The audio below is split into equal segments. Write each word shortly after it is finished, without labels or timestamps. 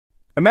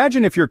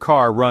Imagine if your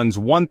car runs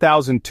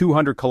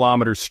 1,200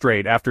 kilometers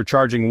straight after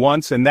charging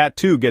once and that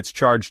too gets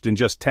charged in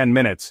just 10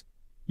 minutes.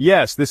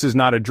 Yes, this is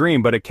not a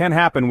dream, but it can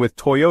happen with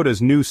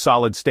Toyota's new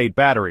solid-state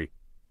battery.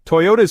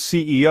 Toyota's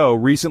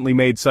CEO recently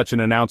made such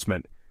an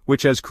announcement,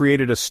 which has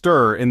created a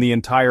stir in the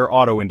entire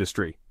auto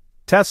industry.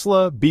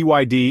 Tesla,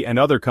 BYD, and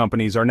other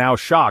companies are now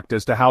shocked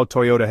as to how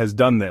Toyota has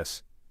done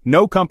this.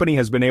 No company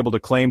has been able to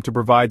claim to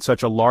provide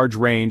such a large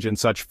range and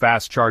such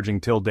fast charging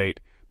till date,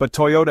 but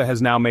Toyota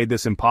has now made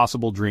this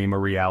impossible dream a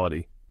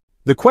reality.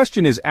 The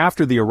question is,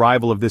 after the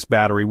arrival of this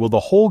battery, will the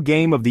whole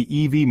game of the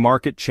EV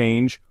market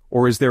change,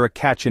 or is there a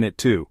catch in it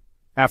too?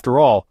 After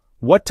all,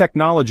 what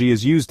technology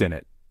is used in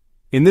it?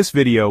 In this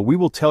video, we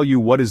will tell you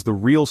what is the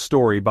real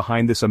story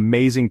behind this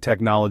amazing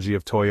technology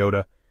of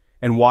Toyota,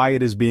 and why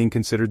it is being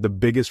considered the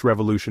biggest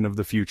revolution of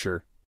the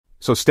future.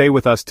 So stay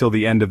with us till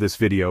the end of this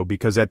video,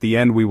 because at the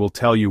end we will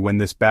tell you when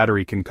this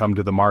battery can come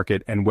to the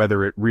market and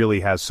whether it really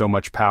has so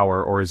much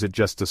power or is it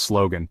just a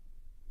slogan.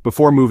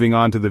 Before moving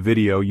on to the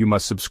video, you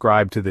must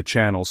subscribe to the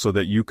channel so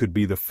that you could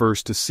be the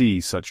first to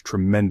see such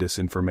tremendous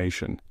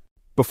information.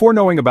 Before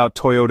knowing about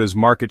Toyota's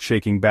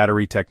market-shaking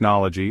battery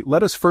technology,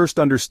 let us first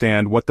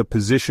understand what the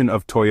position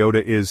of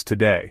Toyota is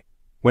today.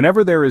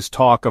 Whenever there is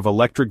talk of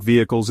electric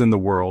vehicles in the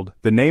world,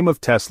 the name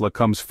of Tesla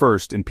comes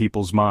first in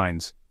people's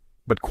minds.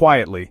 But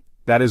quietly,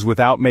 that is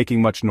without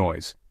making much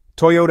noise,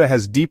 Toyota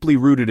has deeply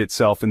rooted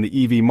itself in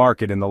the EV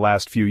market in the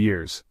last few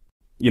years.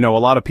 A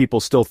lot of people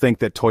still think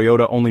that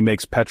Toyota only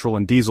makes petrol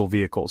and diesel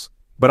vehicles,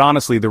 but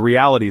honestly the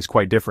reality is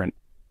quite different.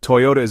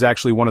 Toyota is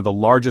actually one of the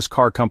largest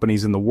car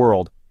companies in the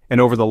world,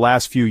 and over the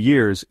last few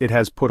years it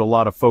has put a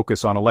lot of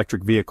focus on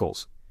electric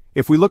vehicles.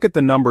 If we look at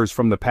the numbers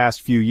from the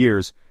past few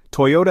years,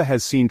 Toyota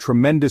has seen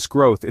tremendous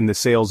growth in the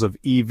sales of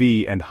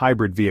EV and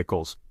hybrid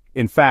vehicles.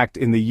 In fact,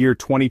 in the year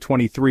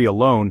 2023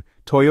 alone,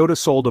 Toyota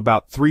sold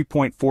about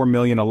 3.4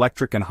 million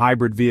electric and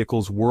hybrid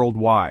vehicles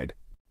worldwide.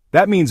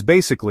 That means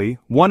basically,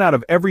 1 out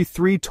of every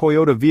 3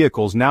 Toyota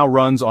vehicles now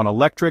runs on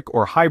electric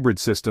or hybrid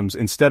systems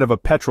instead of a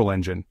petrol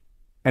engine.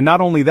 And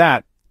not only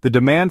that, the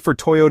demand for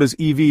Toyota's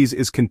EVs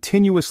is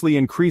continuously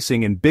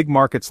increasing in big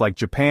markets like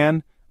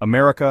Japan,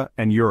 America,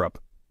 and Europe.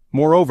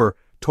 Moreover,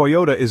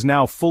 Toyota is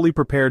now fully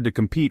prepared to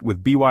compete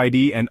with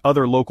BYD and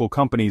other local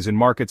companies in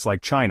markets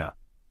like China.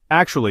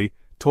 Actually,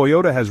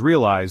 Toyota has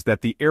realized that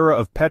the era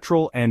of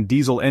petrol and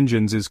diesel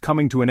engines is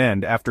coming to an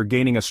end after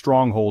gaining a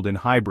stronghold in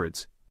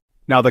hybrids.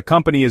 Now the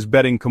company is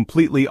betting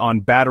completely on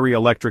battery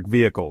electric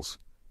vehicles.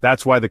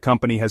 That's why the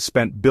company has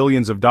spent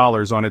billions of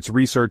dollars on its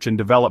research and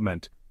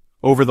development.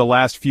 Over the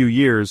last few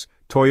years,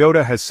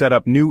 Toyota has set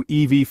up new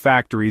EV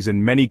factories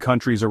in many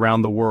countries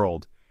around the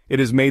world. It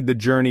has made the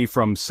journey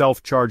from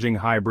self-charging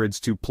hybrids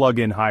to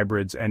plug-in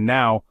hybrids and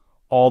now,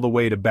 all the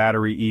way to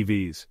battery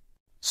EVs.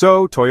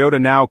 So,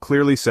 Toyota now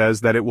clearly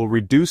says that it will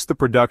reduce the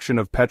production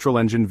of petrol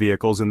engine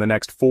vehicles in the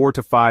next 4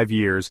 to 5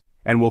 years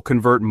and will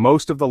convert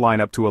most of the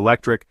lineup to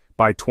electric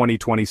by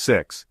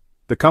 2026.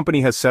 The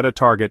company has set a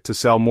target to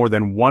sell more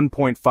than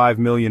 1.5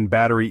 million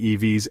battery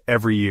EVs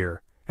every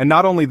year. And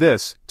not only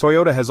this,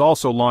 Toyota has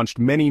also launched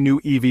many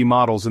new EV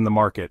models in the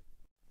market.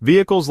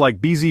 Vehicles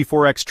like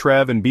bZ4X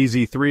Trev and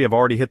bZ3 have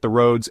already hit the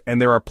roads, and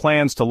there are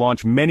plans to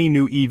launch many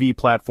new EV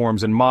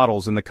platforms and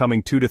models in the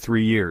coming 2 to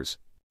 3 years.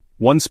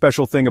 One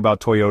special thing about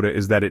Toyota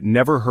is that it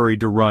never hurried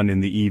to run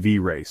in the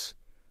EV race.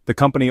 The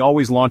company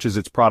always launches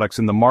its products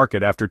in the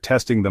market after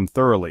testing them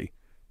thoroughly.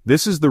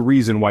 This is the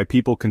reason why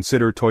people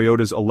consider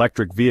Toyota's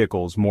electric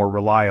vehicles more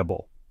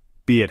reliable.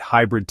 Be it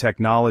hybrid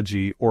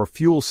technology or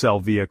fuel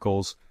cell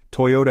vehicles,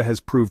 Toyota has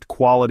proved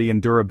quality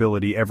and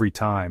durability every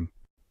time.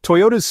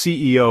 Toyota's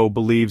CEO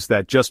believes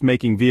that just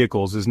making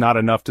vehicles is not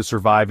enough to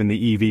survive in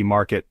the EV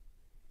market.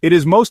 It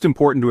is most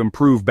important to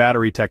improve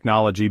battery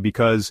technology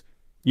because,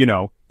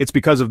 it's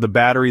because of the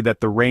battery that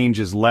the range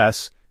is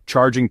less,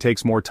 charging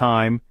takes more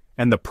time,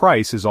 and the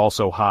price is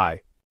also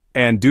high.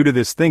 And due to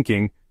this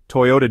thinking,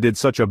 Toyota did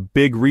such a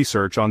big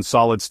research on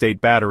solid-state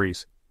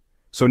batteries.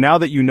 So now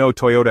that you know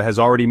Toyota has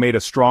already made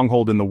a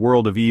stronghold in the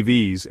world of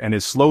EVs and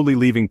is slowly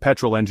leaving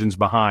petrol engines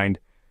behind,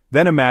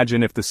 then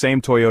imagine if the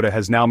same Toyota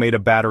has now made a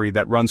battery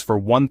that runs for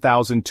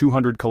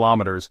 1,200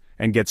 kilometers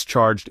and gets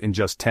charged in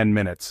just 10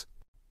 minutes.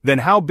 Then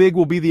how big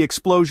will be the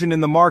explosion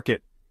in the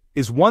market?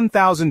 Is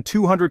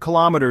 1,200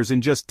 kilometers in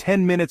just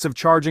 10 minutes of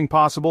charging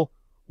possible?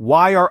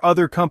 Why are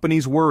other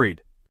companies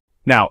worried?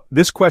 Now,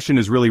 this question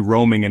is really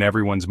roaming in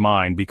everyone's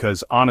mind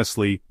because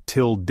honestly,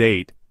 till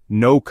date,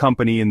 no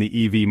company in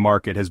the EV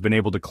market has been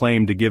able to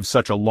claim to give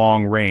such a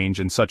long range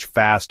and such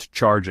fast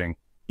charging.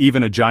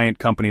 Even a giant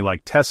company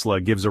like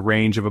Tesla gives a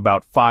range of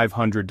about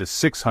 500 to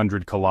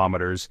 600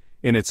 kilometers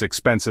in its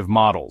expensive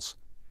models.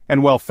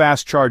 And while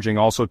fast charging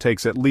also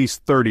takes at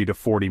least 30 to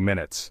 40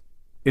 minutes.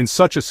 In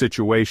such a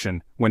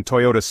situation, when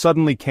Toyota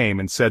suddenly came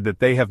and said that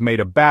they have made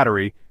a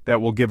battery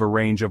that will give a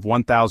range of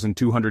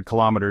 1,200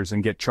 kilometers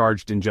and get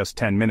charged in just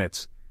 10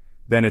 minutes,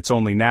 then it's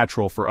only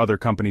natural for other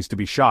companies to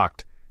be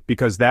shocked,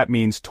 because that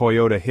means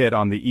Toyota hit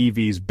on the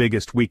EV's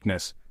biggest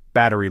weakness,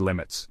 battery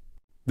limits.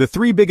 The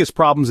 3 biggest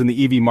problems in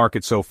the EV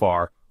market so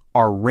far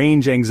are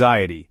range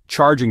anxiety,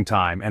 charging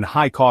time, and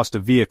high cost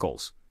of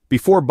vehicles.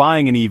 Before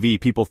buying an EV,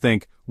 people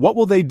think, what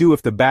will they do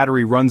if the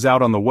battery runs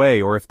out on the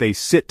way or if they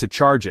sit to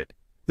charge it?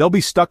 They'll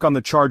be stuck on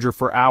the charger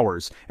for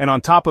hours, and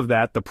on top of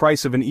that, the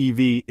price of an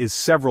EV is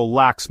several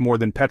lakhs more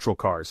than petrol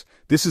cars.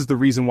 This is the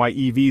reason why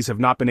EVs have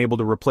not been able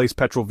to replace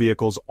petrol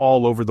vehicles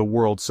all over the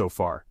world so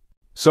far.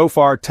 So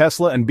far,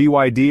 Tesla and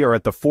BYD are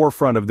at the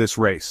forefront of this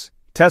race.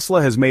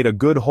 Tesla has made a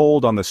good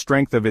hold on the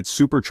strength of its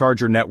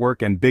supercharger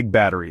network and big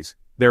batteries.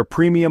 Their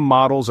premium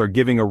models are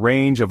giving a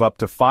range of up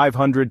to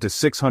 500 to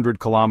 600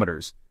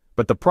 kilometers.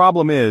 But the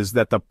problem is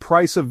that the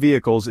price of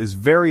vehicles is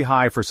very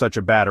high for such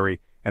a battery,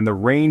 and the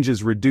range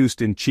is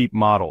reduced in cheap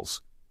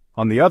models.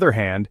 On the other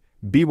hand,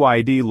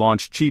 BYD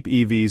launched cheap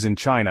EVs in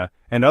China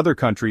and other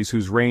countries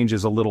whose range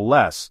is a little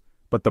less,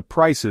 but the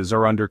prices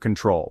are under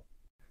control.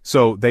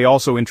 So they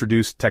also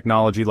introduced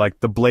technology like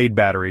the Blade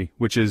battery,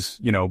 which is,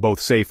 both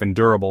safe and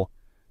durable.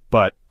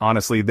 But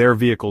honestly, their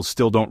vehicles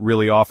still don't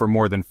really offer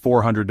more than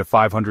 400 to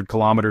 500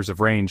 kilometers of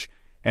range,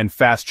 and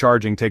fast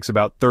charging takes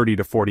about 30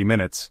 to 40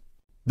 minutes.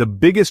 The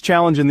biggest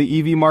challenge in the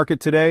EV market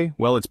today,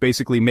 well, it's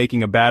basically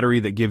making a battery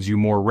that gives you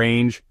more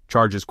range,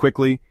 charges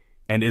quickly,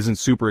 and isn't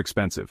super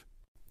expensive.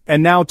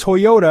 And now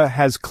Toyota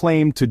has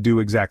claimed to do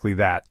exactly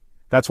that.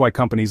 That's why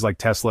companies like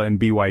Tesla and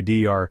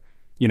BYD are,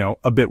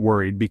 a bit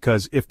worried,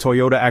 because if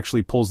Toyota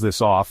actually pulls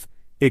this off,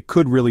 it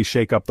could really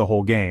shake up the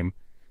whole game.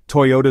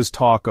 Toyota's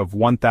talk of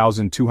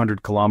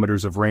 1,200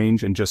 kilometers of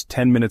range and just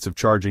 10 minutes of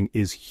charging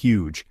is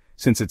huge,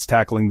 since it's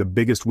tackling the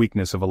biggest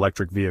weakness of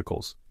electric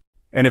vehicles.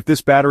 And if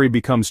this battery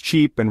becomes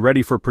cheap and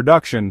ready for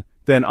production,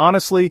 then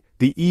honestly,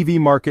 the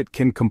EV market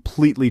can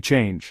completely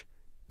change.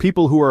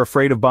 People who are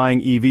afraid of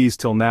buying EVs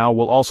till now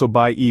will also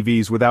buy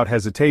EVs without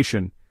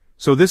hesitation,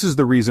 so this is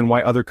the reason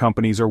why other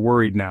companies are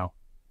worried now.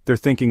 They're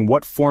thinking,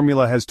 what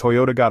formula has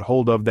Toyota got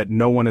hold of that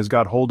no one has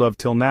got hold of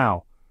till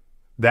now?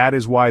 That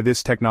is why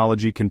this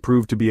technology can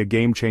prove to be a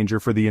game changer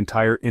for the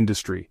entire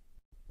industry.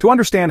 To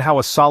understand how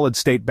a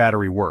solid-state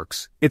battery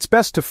works, it's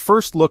best to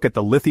first look at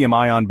the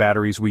lithium-ion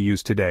batteries we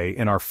use today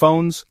in our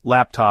phones,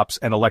 laptops,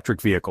 and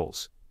electric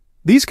vehicles.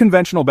 These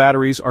conventional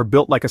batteries are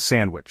built like a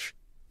sandwich.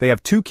 They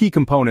have two key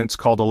components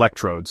called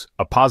electrodes,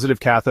 a positive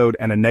cathode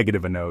and a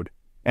negative anode,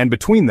 and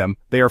between them,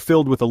 they are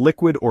filled with a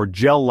liquid or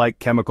gel-like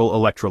chemical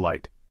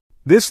electrolyte.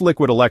 This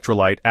liquid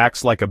electrolyte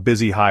acts like a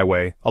busy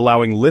highway,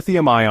 allowing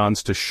lithium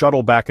ions to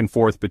shuttle back and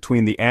forth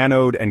between the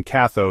anode and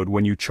cathode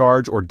when you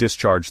charge or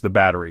discharge the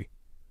battery.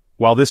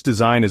 While this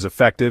design is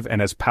effective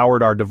and has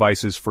powered our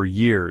devices for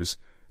years,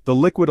 the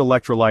liquid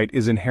electrolyte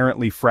is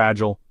inherently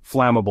fragile,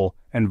 flammable,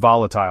 and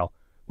volatile,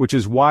 which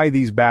is why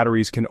these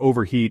batteries can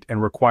overheat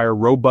and require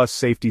robust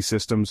safety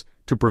systems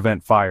to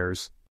prevent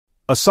fires.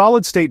 A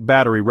solid-state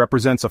battery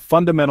represents a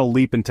fundamental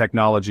leap in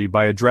technology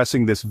by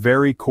addressing this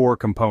very core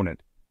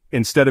component.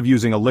 Instead of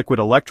using a liquid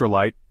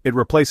electrolyte, it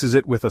replaces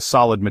it with a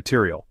solid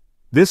material.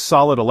 This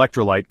solid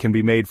electrolyte can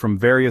be made from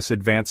various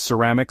advanced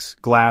ceramics,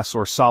 glass,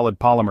 or solid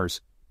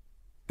polymers.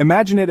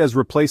 Imagine it as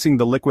replacing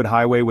the liquid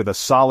highway with a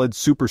solid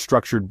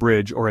superstructured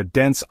bridge or a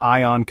dense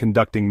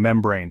ion-conducting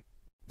membrane.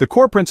 The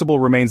core principle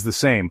remains the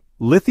same.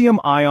 Lithium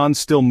ions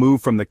still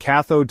move from the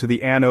cathode to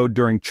the anode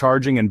during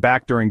charging and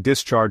back during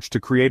discharge to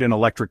create an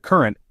electric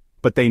current,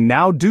 but they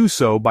now do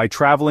so by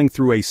traveling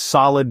through a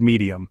solid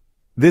medium.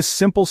 This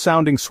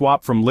simple-sounding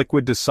swap from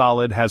liquid to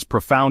solid has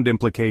profound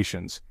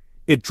implications.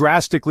 It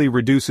drastically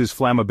reduces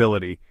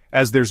flammability,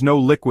 as there's no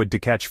liquid to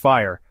catch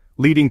fire,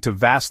 leading to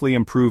vastly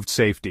improved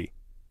safety.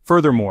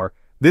 Furthermore,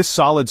 this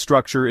solid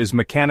structure is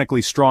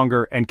mechanically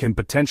stronger and can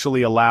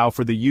potentially allow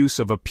for the use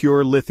of a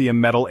pure lithium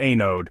metal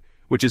anode,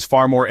 which is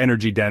far more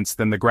energy-dense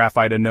than the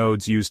graphite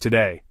anodes used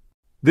today.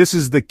 This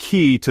is the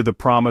key to the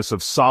promise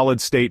of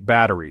solid-state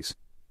batteries.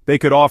 They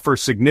could offer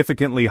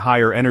significantly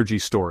higher energy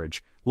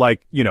storage,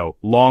 like,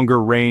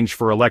 longer range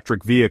for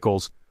electric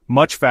vehicles,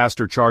 much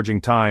faster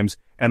charging times,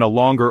 and a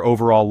longer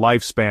overall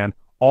lifespan,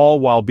 all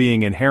while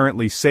being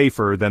inherently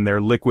safer than their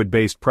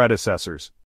liquid-based predecessors.